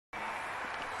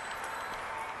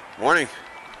Morning.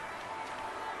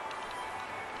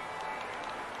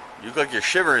 You look like you're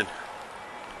shivering.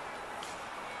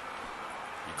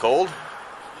 You cold?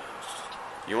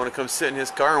 You want to come sit in his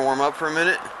car and warm up for a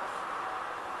minute?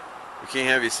 We can't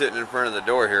have you sitting in front of the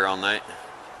door here all night.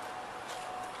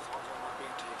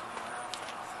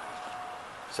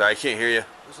 Sorry, I can't hear you.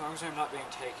 As long as I'm not being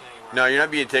taken anywhere. No, you're not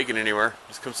being taken anywhere.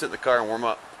 Just come sit in the car and warm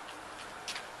up.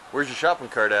 Where's your shopping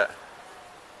cart at?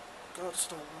 Got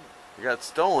stolen. You got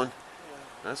stolen? Yeah.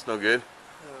 That's no good.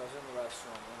 Yeah, I was in the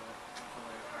restaurant.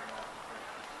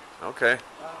 Okay.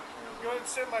 Go ahead and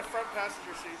sit in my front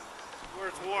passenger seat where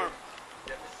it's warm.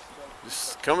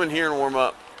 Just come in here and warm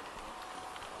up.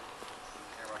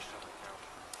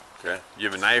 Okay. You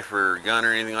have a knife or gun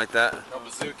or anything like that? No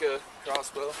bazooka,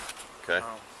 crossbow. Okay.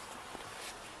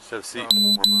 Just have a seat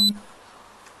and warm up.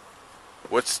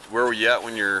 Where were you at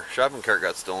when your shopping cart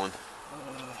got stolen?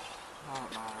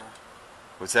 Doesn't matter.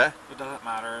 What's that? It doesn't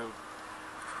matter.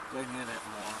 They need it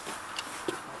more.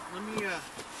 Let me,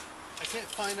 I can't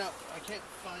find your,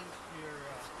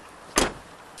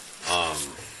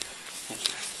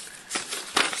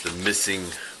 The missing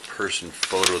person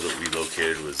photo that we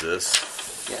located was this.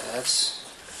 Yeah, that's...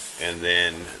 And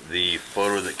then the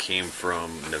photo that came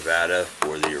from Nevada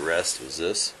for the arrest was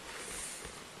this.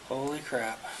 Holy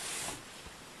crap.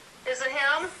 Is it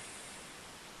him?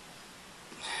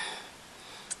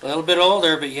 A little bit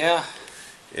older, but yeah.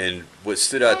 And what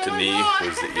stood out to me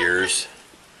was the ears.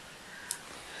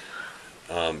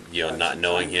 You know, not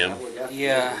knowing him.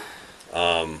 Yeah.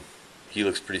 He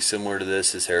looks pretty similar to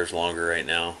this. His hair's longer right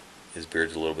now. His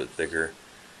beard's a little bit thicker.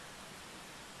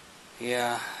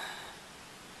 Yeah.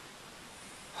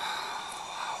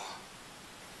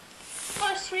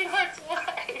 My sweetheart's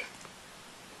wife.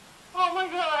 Oh my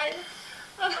God.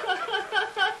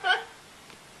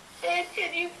 Dad,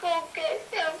 can you go get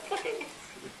him, please?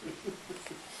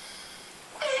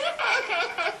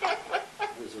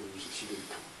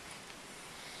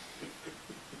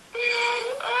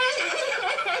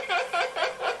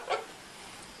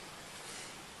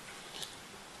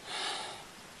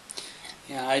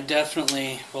 Yeah, I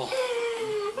definitely will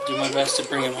do my best to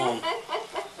bring him home.